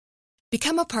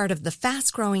Become a part of the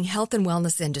fast-growing health and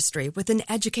wellness industry with an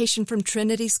education from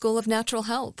Trinity School of Natural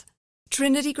Health.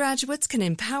 Trinity graduates can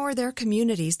empower their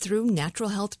communities through natural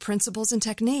health principles and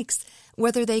techniques,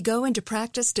 whether they go into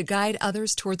practice to guide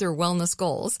others toward their wellness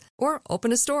goals or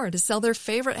open a store to sell their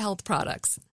favorite health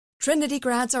products. Trinity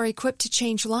grads are equipped to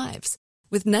change lives.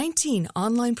 With 19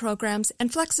 online programs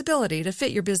and flexibility to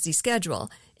fit your busy schedule,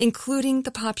 including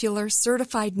the popular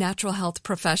Certified Natural Health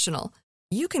Professional,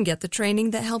 you can get the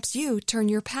training that helps you turn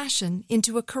your passion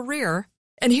into a career.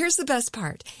 And here's the best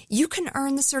part. You can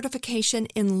earn the certification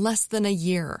in less than a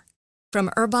year. From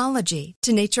herbology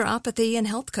to naturopathy and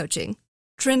health coaching,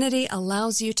 Trinity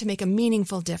allows you to make a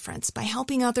meaningful difference by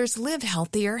helping others live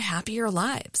healthier, happier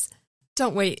lives.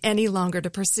 Don't wait any longer to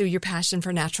pursue your passion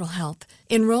for natural health.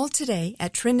 Enroll today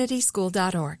at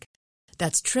trinityschool.org.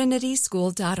 That's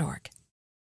trinityschool.org.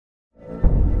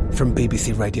 From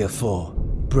BBC Radio 4,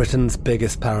 Britain's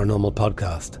biggest paranormal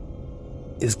podcast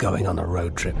is going on a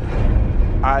road trip.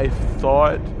 I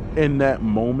thought in that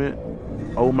moment,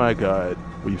 oh my God,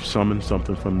 we've summoned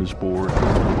something from this board.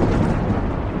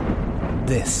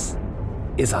 This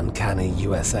is Uncanny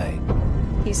USA.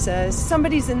 He says,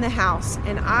 somebody's in the house,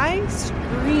 and I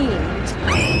screamed.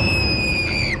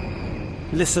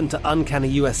 Listen to Uncanny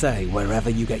USA wherever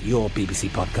you get your BBC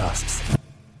podcasts,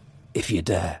 if you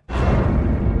dare.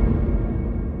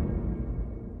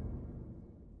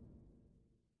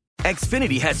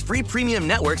 Xfinity has free premium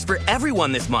networks for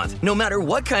everyone this month, no matter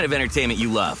what kind of entertainment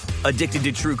you love. Addicted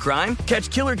to true crime? Catch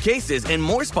killer cases and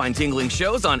more spine-tingling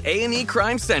shows on A&E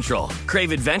Crime Central.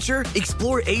 Crave adventure?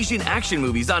 Explore Asian action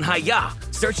movies on Hi-YAH.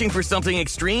 Searching for something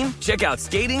extreme? Check out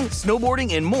skating,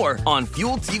 snowboarding, and more on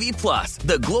Fuel TV Plus,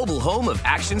 the global home of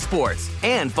action sports.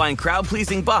 And find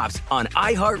crowd-pleasing bops on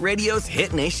iHeartRadio's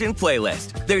Hit Nation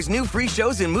playlist. There's new free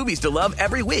shows and movies to love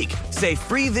every week. Say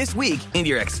free this week in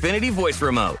your Xfinity voice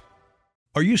remote.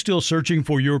 Are you still searching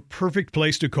for your perfect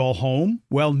place to call home?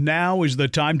 Well, now is the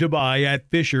time to buy at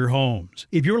Fisher Homes.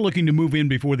 If you're looking to move in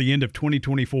before the end of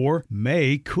 2024,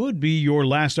 May could be your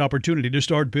last opportunity to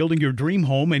start building your dream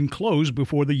home and close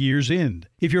before the year's end.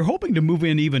 If you're hoping to move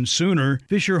in even sooner,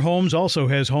 Fisher Homes also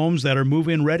has homes that are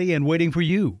move-in ready and waiting for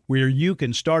you, where you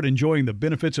can start enjoying the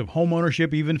benefits of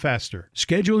homeownership even faster.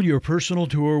 Schedule your personal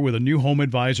tour with a new home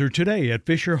advisor today at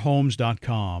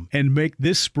FisherHomes.com and make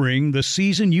this spring the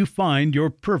season you find your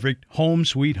perfect home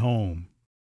sweet home.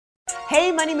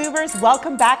 Hey Money Movers,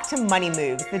 welcome back to Money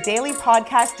Moves, the daily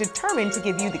podcast determined to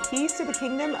give you the keys to the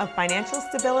kingdom of financial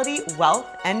stability, wealth,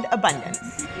 and abundance.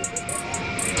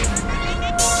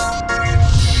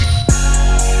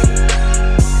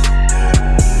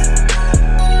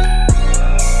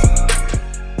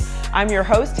 I'm your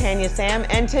host, Tanya Sam,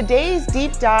 and today's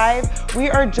deep dive, we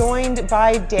are joined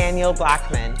by Daniel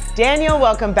Blackman. Daniel,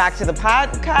 welcome back to the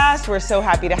podcast. We're so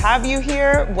happy to have you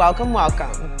here. Welcome,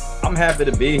 welcome. I'm happy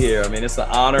to be here. I mean, it's an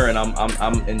honor, and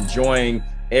I'm enjoying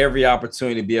every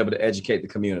opportunity to be able to educate the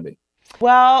community.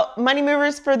 Well, Money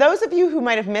Movers, for those of you who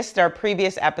might have missed our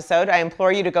previous episode, I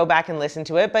implore you to go back and listen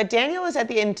to it. But Daniel is at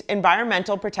the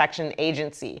Environmental Protection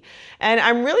Agency. And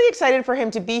I'm really excited for him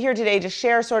to be here today to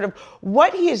share sort of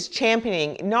what he is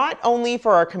championing, not only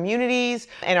for our communities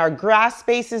and our grass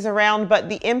spaces around, but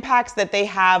the impacts that they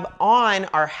have on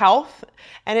our health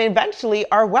and eventually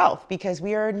our wealth, because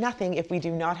we are nothing if we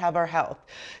do not have our health.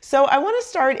 So I want to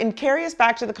start and carry us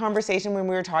back to the conversation when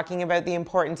we were talking about the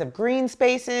importance of green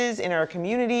spaces in our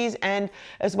communities and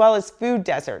as well as food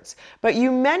deserts. But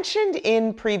you mentioned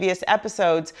in previous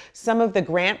episodes some of the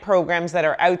grant programs that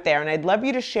are out there, and I'd love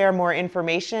you to share more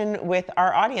information with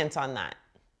our audience on that.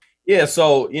 Yeah,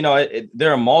 so,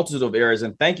 there are a multitude of areas,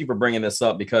 and thank you for bringing this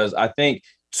up, because I think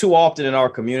too often in our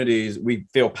communities, we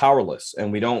feel powerless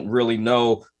and we don't really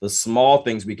know the small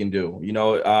things we can do.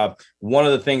 One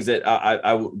of the things that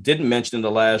I didn't mention in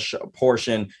the last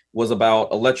portion was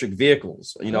about electric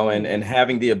vehicles, and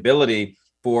having the ability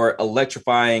for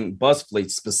electrifying bus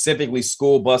fleets, specifically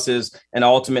school buses and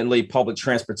ultimately public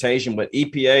transportation. But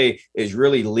EPA is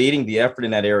really leading the effort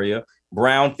in that area.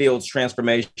 Brownfields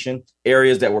transformation,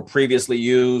 areas that were previously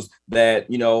used that,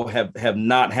 have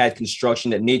not had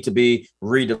construction, that need to be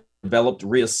redeveloped,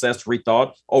 reassessed,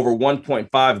 rethought. Over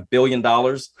 $1.5 billion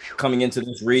coming into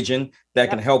this region that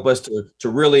can help us to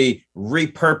really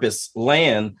repurpose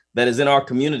land that is in our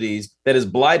communities that is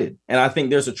blighted. And I think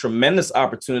there's a tremendous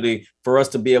opportunity for us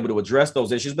to be able to address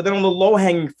those issues. But then on the low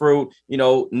hanging fruit,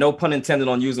 no pun intended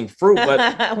on using fruit,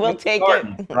 but we'll take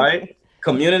it, right?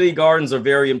 Community gardens are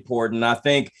very important. I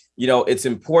think, it's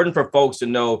important for folks to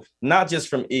know, not just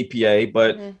from EPA,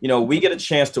 but, we get a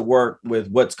chance to work with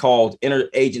what's called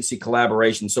interagency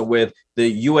collaboration. So with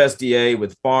the USDA,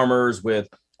 with farmers, with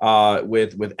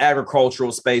with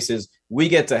agricultural spaces. We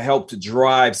get to help to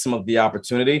drive some of the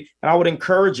opportunity. And I would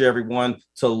encourage everyone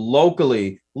to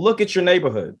locally look at your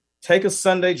neighborhood, take a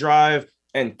Sunday drive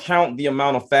and count the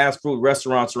amount of fast food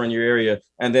restaurants are in your area,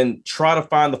 and then try to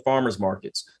find the farmers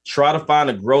markets, try to find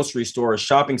a grocery store, a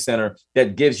shopping center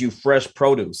that gives you fresh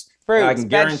produce. Fruits,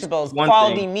 vegetables,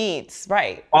 quality meats,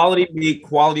 right. Quality meat,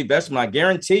 quality vegetable. I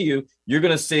guarantee you're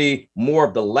going to see more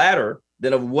of the latter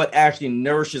than of what actually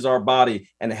nourishes our body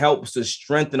and helps to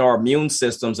strengthen our immune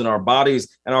systems and our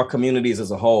bodies and our communities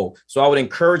as a whole. So I would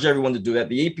encourage everyone to do that.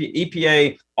 The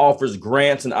EPA offers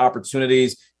grants and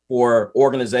opportunities for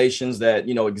organizations that,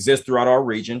 exist throughout our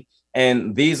region.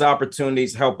 And these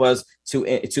opportunities help us to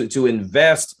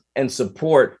invest and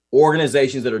support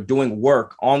organizations that are doing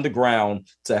work on the ground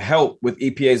to help with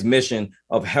EPA's mission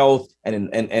of health and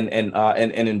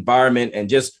environment, and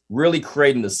just really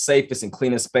creating the safest and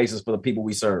cleanest spaces for the people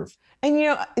we serve.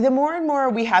 And, the more and more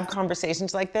we have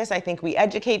conversations like this, I think we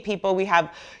educate people. We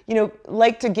have,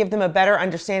 like to give them a better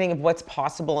understanding of what's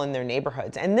possible in their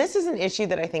neighborhoods. And this is an issue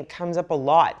that I think comes up a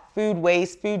lot. Food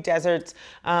waste, food deserts.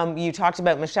 You talked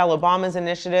about Michelle Obama's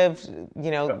initiative,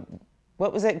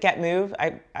 What was it? Get Move?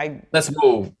 Let's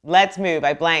Move. Let's Move.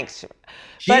 I blanked.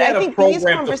 She had a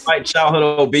program to fight childhood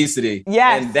obesity.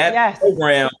 Yes. And that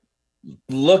program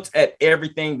looked at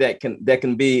everything that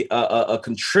can be a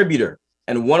contributor.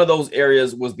 And one of those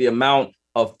areas was the amount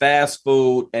of fast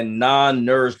food and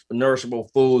non-nourishable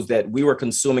foods that we were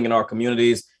consuming in our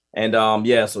communities. And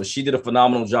so she did a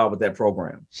phenomenal job with that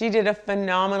program. She did a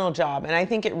phenomenal job. And I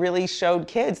think it really showed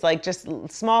kids like just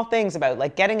small things about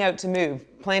like getting out to move,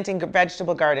 planting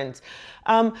vegetable gardens.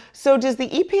 So does the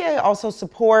EPA also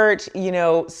support,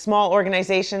 small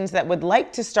organizations that would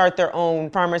like to start their own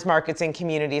farmers markets in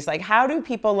communities? Like how do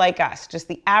people like us, just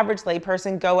the average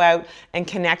layperson, go out and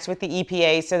connect with the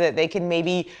EPA so that they can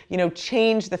maybe,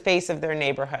 change the face of their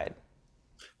neighborhood?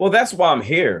 Well, that's why I'm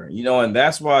here, and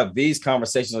that's why these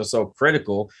conversations are so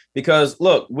critical, because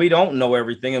look, we don't know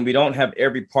everything and we don't have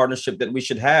every partnership that we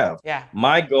should have. Yeah.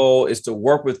 My goal is to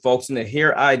work with folks and to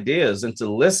hear ideas and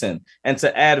to listen and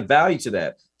to add value to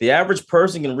that. The average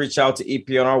person can reach out to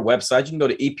EPA on our website. You can go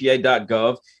to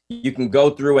EPA.gov. You can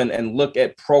go through and look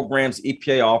at programs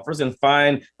EPA offers and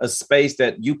find a space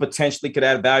that you potentially could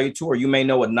add value to, or you may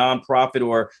know a nonprofit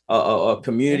or a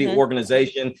community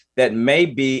organization that may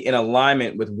be in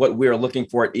alignment with what we're looking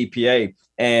for at EPA.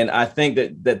 And I think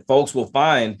that folks will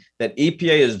find that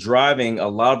EPA is driving a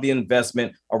lot of the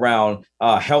investment around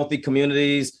healthy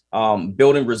communities,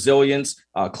 building resilience,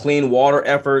 clean water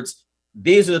efforts.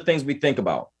 These are the things we think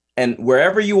about. And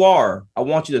wherever you are, I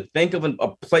want you to think of a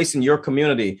place in your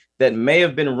community that may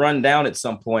have been run down at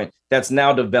some point that's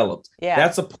now developed. Yeah.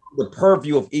 That's the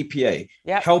purview of EPA,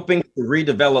 helping to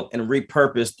redevelop and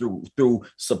repurpose through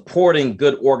supporting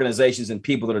good organizations and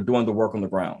people that are doing the work on the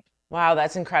ground. Wow,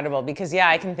 that's incredible. Because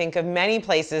I can think of many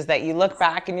places that you look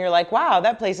back and you're like, wow,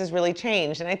 that place has really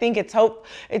changed. And I think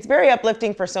it's very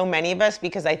uplifting for so many of us,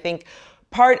 because I think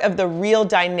part of the real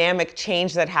dynamic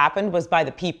change that happened was by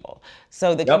the people.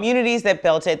 So the communities that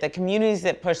built it, the communities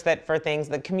that pushed that for things,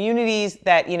 the communities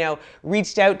that,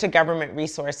 reached out to government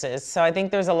resources. So I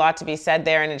think there's a lot to be said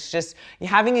there. And it's just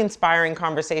having inspiring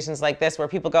conversations like this where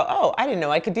people go, oh, I didn't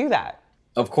know I could do that.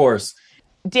 Of course.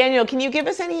 Daniel, can you give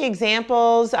us any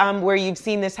examples where you've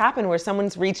seen this happen, where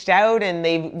someone's reached out and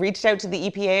they've reached out to the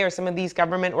EPA or some of these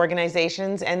government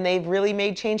organizations and they've really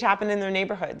made change happen in their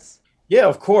neighborhoods? Yeah,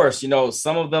 of course.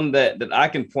 Some of them that I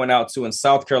can point out to. In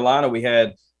South Carolina, we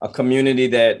had a community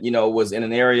that, was in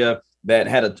an area that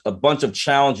had a bunch of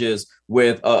challenges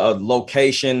with a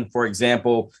location, for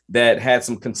example, that had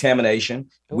some contamination.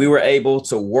 We were able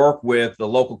to work with the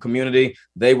local community.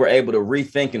 They were able to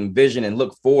rethink and vision and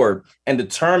look forward and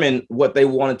determine what they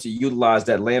wanted to utilize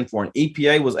that land for. And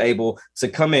EPA was able to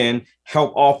come in,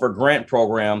 help offer a grant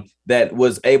program that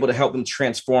was able to help them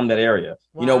transform that area.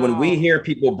 Wow. When we hear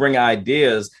people bring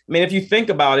ideas, I mean, if you think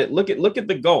about it, look at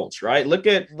the Gulch, right? Look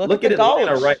at Atlanta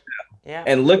Gulch right now,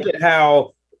 and look at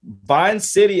how Vine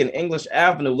City and English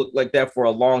Avenue looked like that for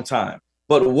a long time.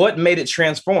 But what made it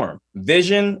transform?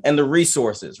 Vision and the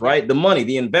resources, right? The money,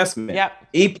 the investment.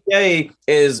 EPA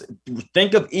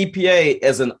think of EPA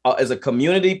as a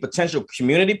potential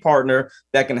community partner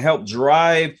that can help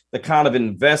drive the kind of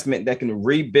investment that can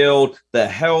rebuild the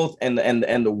health and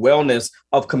the wellness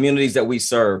of communities that we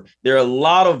serve. There are a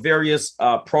lot of various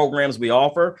programs we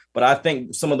offer, but I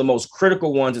think some of the most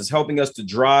critical ones is helping us to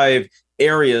drive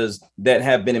areas that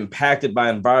have been impacted by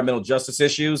environmental justice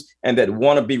issues and that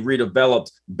want to be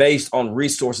redeveloped based on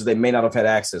resources they may not have had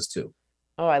access to.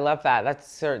 Oh, I love that.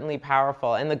 That's certainly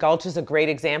powerful. And the Gulch is a great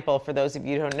example. For those of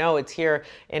you who don't know, it's here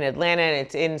in Atlanta, and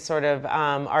it's in sort of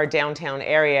our downtown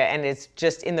area. And it's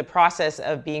just in the process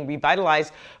of being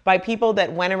revitalized by people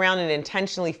that went around and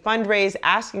intentionally fundraise,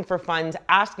 asking for funds,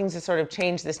 asking to sort of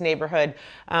change this neighborhood.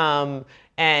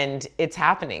 And it's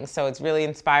happening. So it's really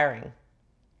inspiring.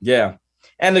 Yeah.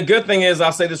 And the good thing is,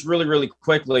 I'll say this really, really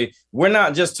quickly. We're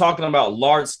not just talking about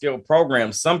large scale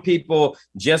programs. Some people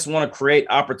just want to create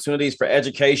opportunities for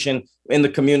education in the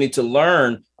community to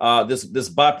learn this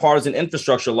bipartisan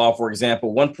infrastructure law, for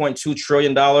example, $1.2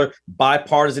 trillion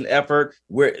bipartisan effort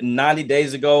where 90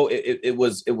 days ago it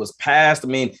was passed. I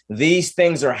mean, these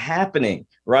things are happening,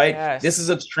 right? Yes. This is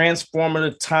a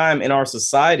transformative time in our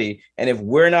society. And if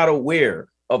we're not aware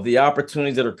of the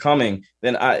opportunities that are coming,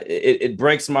 then it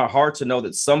breaks my heart to know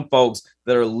that some folks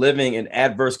that are living in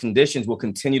adverse conditions will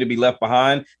continue to be left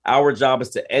behind. Our job is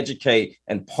to educate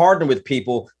and partner with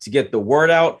people to get the word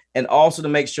out, and also to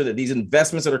make sure that these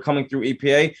investments that are coming through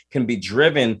EPA can be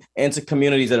driven into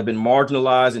communities that have been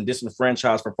marginalized and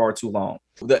disenfranchised for far too long.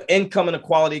 The income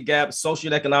inequality gap,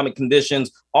 socioeconomic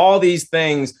conditions, all these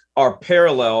things are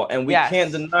parallel, and we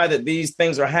can't deny that these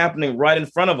things are happening right in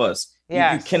front of us.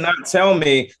 You cannot tell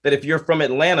me that if you're from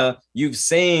Atlanta, you've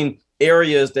seen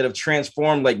areas that have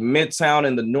transformed, like Midtown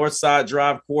and the North Side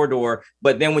Drive corridor.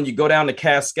 But then when you go down to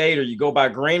Cascade or you go by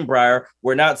Greenbrier,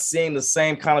 we're not seeing the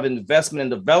same kind of investment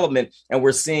and development, and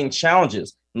we're seeing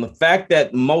challenges. And the fact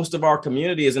that most of our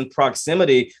community is in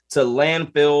proximity to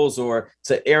landfills or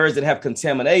to areas that have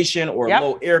contamination or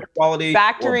low air quality,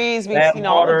 factories, we've seen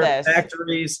all of this.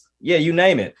 Factories, yeah, you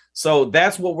name it. So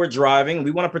that's what we're driving.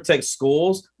 We want to protect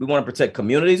schools. We want to protect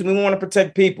communities. We want to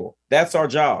protect people. That's our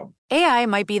job. AI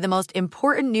might be the most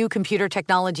important new computer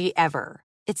technology ever.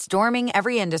 It's storming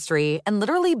every industry, and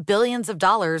literally billions of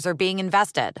dollars are being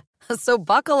invested. So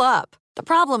buckle up. The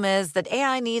problem is that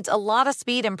AI needs a lot of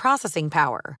speed and processing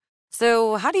power.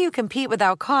 So how do you compete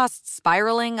without costs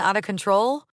spiraling out of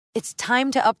control? It's time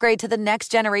to upgrade to the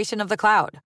next generation of the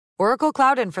cloud. Oracle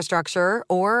Cloud Infrastructure,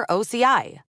 or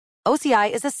OCI. OCI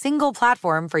is a single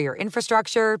platform for your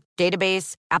infrastructure,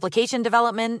 database, application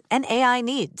development, and AI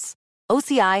needs.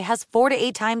 OCI has 4 to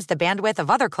 8 times the bandwidth of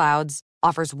other clouds,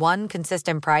 offers one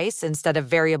consistent price instead of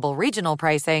variable regional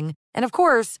pricing, and of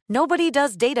course, nobody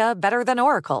does data better than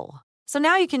Oracle. So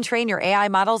now you can train your AI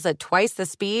models at twice the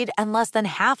speed and less than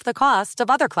half the cost of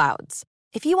other clouds.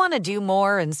 If you want to do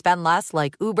more and spend less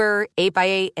like Uber,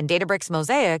 8x8, and Databricks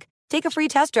Mosaic, take a free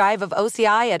test drive of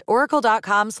OCI at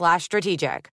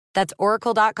oracle.com/strategic. That's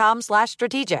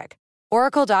oracle.com/strategic.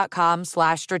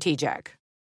 Oracle.com/strategic.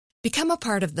 Become a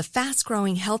part of the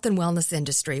fast-growing health and wellness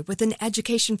industry with an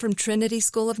education from Trinity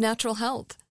School of Natural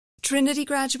Health. Trinity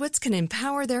graduates can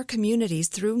empower their communities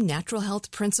through natural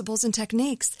health principles and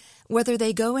techniques, whether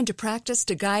they go into practice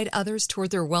to guide others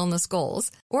toward their wellness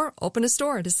goals or open a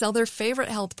store to sell their favorite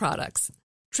health products.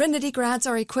 Trinity grads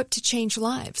are equipped to change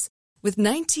lives. With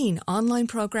 19 online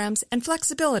programs and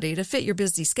flexibility to fit your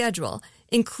busy schedule,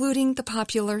 including the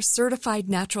popular Certified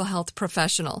Natural Health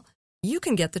Professional, you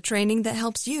can get the training that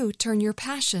helps you turn your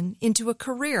passion into a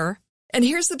career. And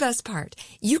here's the best part.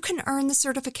 You can earn the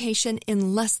certification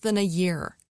in less than a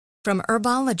year. From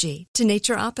herbology to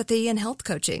naturopathy and health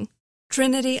coaching,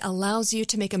 Trinity allows you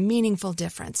to make a meaningful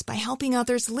difference by helping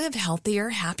others live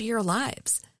healthier, happier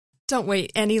lives. Don't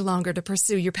wait any longer to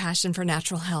pursue your passion for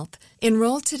natural health.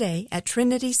 Enroll today at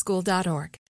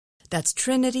trinityschool.org. That's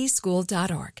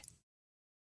trinityschool.org.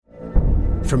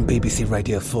 From BBC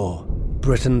Radio 4,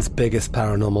 Britain's biggest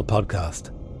paranormal podcast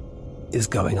is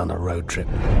going on a road trip.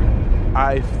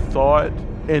 I thought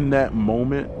in that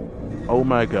moment, oh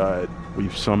my God,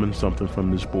 we've summoned something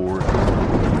from this board.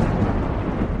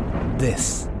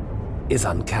 This is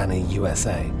Uncanny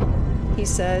USA. He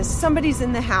says, somebody's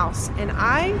in the house, and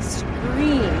I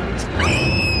screamed.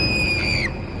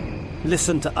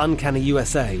 Listen to Uncanny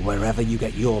USA wherever you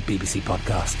get your BBC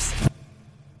podcasts,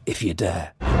 if you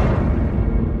dare.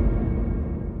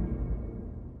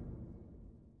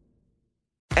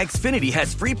 Xfinity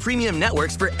has free premium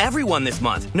networks for everyone this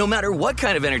month, no matter what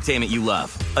kind of entertainment you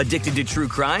love. Addicted to true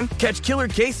crime? Catch killer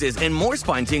cases and more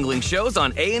spine-tingling shows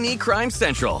on A&E Crime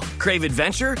Central. Crave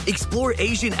adventure? Explore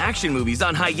Asian action movies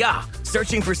on Hi-YAH.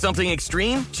 Searching for something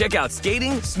extreme? Check out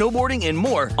skating, snowboarding, and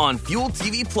more on Fuel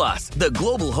TV Plus, the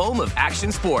global home of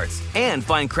action sports. And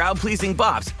find crowd-pleasing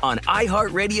bops on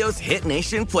iHeartRadio's Hit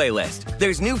Nation playlist.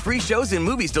 There's new free shows and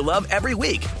movies to love every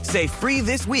week. Say free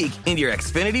this week in your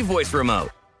Xfinity voice remote.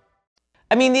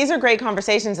 I mean, these are great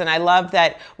conversations, and I love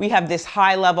that we have this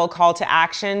high-level call to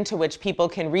action to which people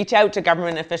can reach out to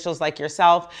government officials like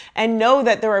yourself and know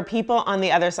that there are people on the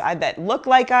other side that look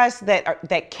like us,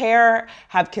 that care,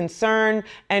 have concern,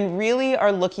 and really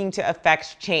are looking to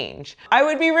affect change. I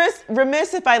would be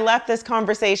remiss if I left this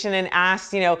conversation and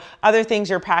asked, other things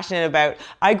you're passionate about.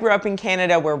 I grew up in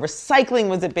Canada where recycling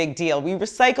was a big deal. We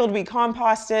recycled, we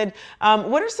composted.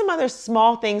 What are some other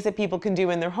small things that people can do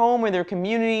in their home or their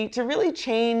community to really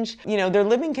change, their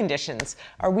living conditions?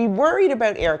 Are we worried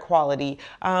about air quality,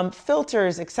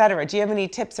 filters, etc.? Do you have any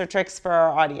tips or tricks for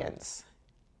our audience?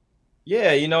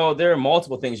 Yeah, there are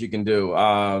multiple things you can do.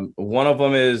 One of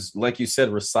them is, like you said,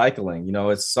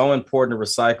 recycling. It's so important to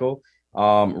recycle.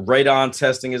 Radon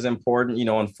testing is important.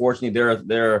 Unfortunately,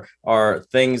 there are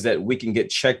things that we can get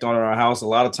checked on in our house. A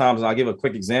lot of times, and I'll give a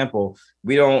quick example,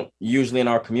 we don't usually in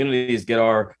our communities get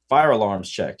our fire alarms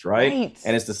checked, right?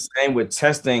 And it's the same with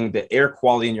testing the air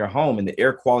quality in your home and the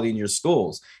air quality in your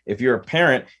schools. If you're a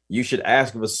parent, you should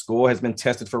ask if a school has been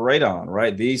tested for radon,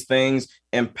 right? These things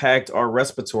impact our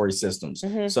respiratory systems.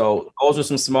 So those are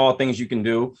some small things you can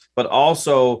do. But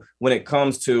also when it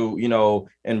comes to,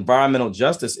 environmental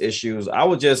justice issues, I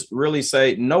would just really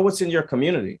say, know what's in your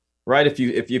community. Right.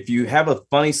 If you have a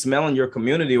funny smell in your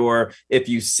community, or if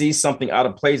you see something out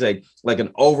of place, like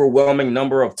an overwhelming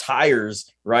number of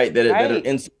tires, right, that are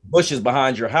in bushes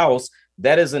behind your house,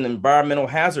 that is an environmental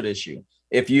hazard issue.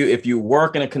 If you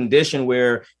work in a condition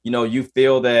where, you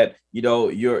feel that,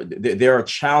 there are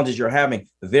challenges you're having,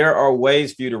 there are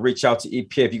ways for you to reach out to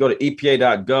EPA. If you go to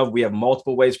EPA.gov, we have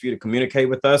multiple ways for you to communicate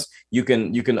with us. You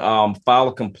can file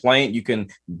a complaint. You can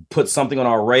put something on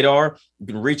our radar. You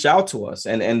can reach out to us.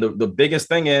 And the biggest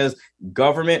thing is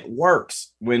government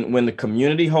works. When the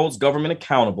community holds government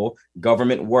accountable,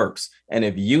 government works. And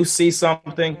if you see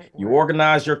something, you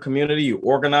organize your community, you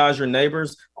organize your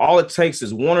neighbors. All it takes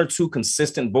is one or two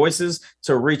consistent voices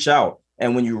to reach out.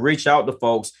 And when you reach out to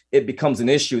folks, it becomes an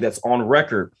issue that's on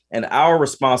record. And our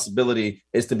responsibility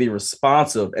is to be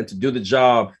responsive and to do the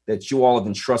job that you all have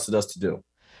entrusted us to do.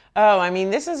 Oh, I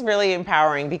mean, this is really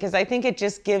empowering because I think it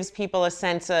just gives people a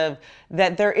sense of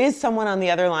that there is someone on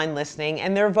the other line listening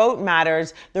and their vote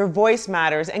matters, their voice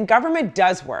matters, and government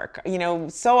does work.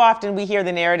 So often we hear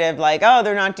the narrative like, oh,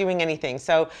 they're not doing anything.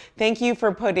 So thank you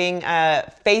for putting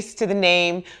a face to the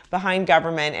name behind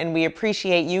government, and we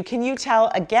appreciate you. Can you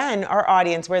tell, again, our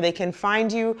audience where they can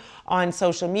find you on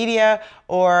social media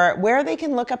or where they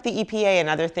can look up the EPA and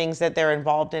other things that they're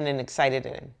involved in and excited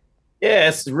in? Yeah,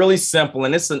 it's really simple,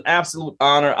 and it's an absolute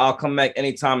honor. I'll come back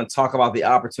anytime and talk about the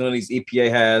opportunities EPA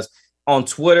has. On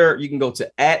Twitter, you can go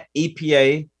to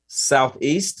 @EPA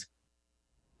Southeast.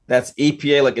 That's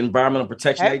EPA, like Environmental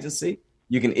Protection Agency.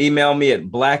 You can email me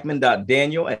at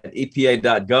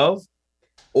blackman.daniel@epa.gov,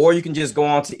 or you can just go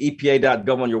on to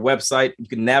EPA.gov on your website. You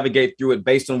can navigate through it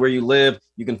based on where you live.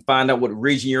 You can find out what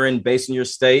region you're in based on your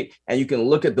state, and you can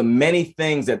look at the many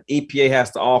things that EPA has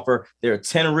to offer. There are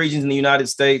 10 regions in the United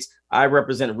States. I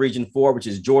represent Region 4, which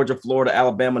is Georgia, Florida,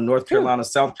 Alabama, North Carolina,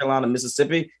 South Carolina,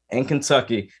 Mississippi, and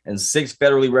Kentucky, and 6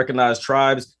 federally recognized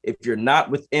tribes. If you're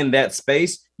not within that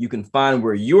space, you can find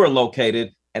where you are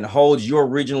located and hold your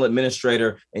regional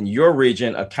administrator in your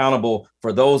region accountable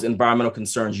for those environmental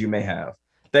concerns you may have.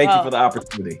 Thank you for the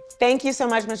opportunity. Thank you so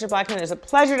much, Mr. Blackman. It was a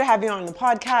pleasure to have you on the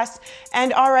podcast.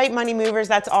 And all right, Money Movers,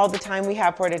 that's all the time we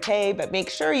have for today. But make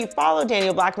sure you follow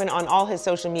Daniel Blackman on all his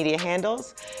social media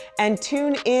handles and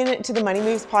tune in to the Money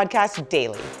Moves podcast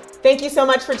daily. Thank you so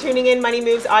much for tuning in, Money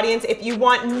Moves audience. If you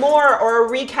want more or a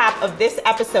recap of this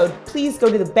episode, please go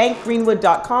to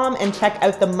thebankgreenwood.com and check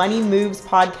out the Money Moves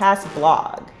podcast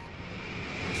blog.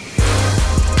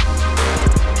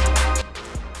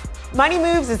 Money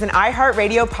Moves is an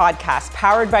iHeartRadio podcast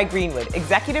powered by Greenwood,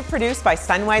 executive produced by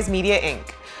Sunwise Media,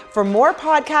 Inc. For more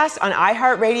podcasts on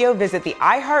iHeartRadio, visit the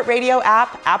iHeartRadio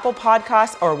app, Apple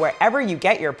Podcasts, or wherever you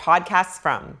get your podcasts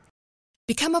from.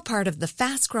 Become a part of the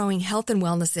fast-growing health and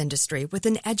wellness industry with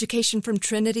an education from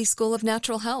Trinity School of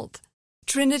Natural Health.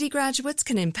 Trinity graduates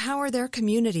can empower their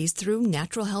communities through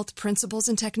natural health principles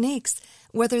and techniques,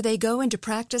 whether they go into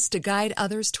practice to guide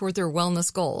others toward their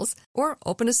wellness goals or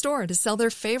open a store to sell their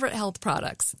favorite health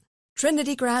products.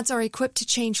 Trinity grads are equipped to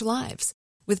change lives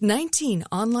with 19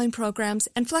 online programs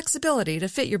and flexibility to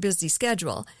fit your busy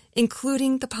schedule,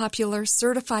 including the popular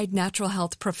Certified Natural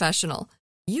Health Professional.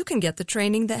 You can get the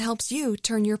training that helps you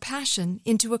turn your passion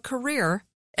into a career.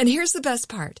 And here's the best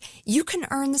part. You can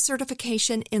earn the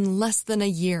certification in less than a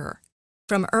year.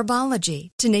 From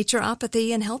herbology to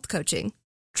naturopathy and health coaching,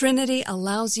 Trinity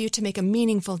allows you to make a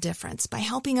meaningful difference by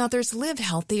helping others live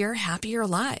healthier, happier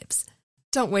lives.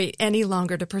 Don't wait any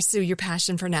longer to pursue your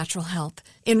passion for natural health.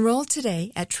 Enroll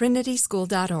today at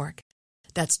trinityschool.org.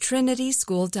 That's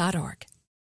trinityschool.org.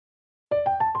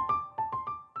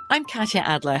 I'm Katya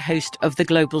Adler, host of The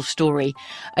Global Story.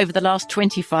 Over the last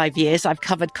 25 years, I've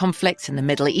covered conflicts in the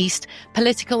Middle East,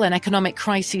 political and economic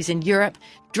crises in Europe,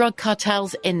 drug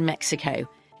cartels in Mexico.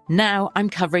 Now I'm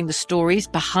covering the stories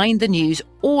behind the news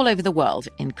all over the world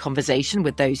in conversation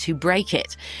with those who break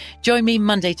it. Join me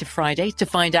Monday to Friday to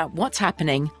find out what's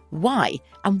happening, why,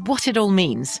 and what it all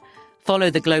means. Follow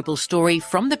The Global Story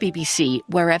from the BBC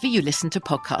wherever you listen to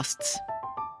podcasts.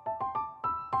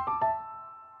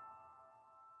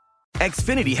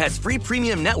 Xfinity has free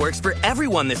premium networks for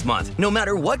everyone this month, no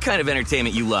matter what kind of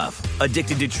entertainment you love.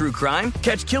 Addicted to true crime?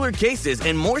 Catch killer cases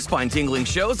and more spine-tingling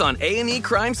shows on A&E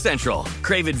Crime Central.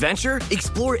 Crave adventure?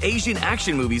 Explore Asian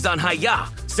action movies on Hi-YAH.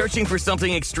 Searching for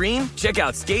something extreme? Check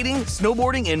out skating,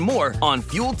 snowboarding, and more on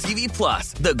Fuel TV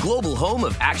Plus, the global home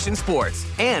of action sports.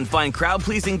 And find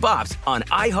crowd-pleasing bops on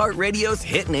iHeartRadio's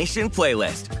Hit Nation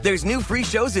playlist. There's new free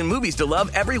shows and movies to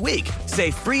love every week. Say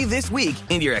free this week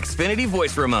in your Xfinity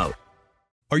voice remote.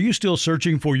 Are you still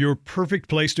searching for your perfect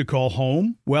place to call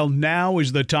home? Well, now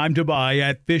is the time to buy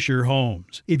at Fisher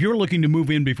Homes. If you're looking to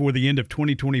move in before the end of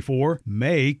 2024,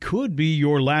 May could be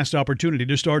your last opportunity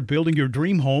to start building your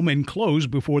dream home and close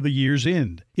before the year's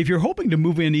end. If you're hoping to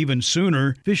move in even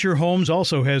sooner, Fisher Homes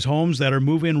also has homes that are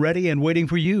move-in ready and waiting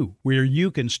for you, where you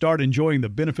can start enjoying the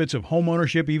benefits of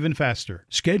homeownership even faster.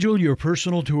 Schedule your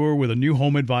personal tour with a new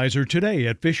home advisor today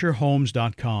at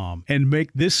FisherHomes.com and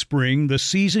make this spring the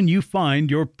season you find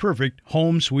your perfect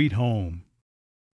home sweet home.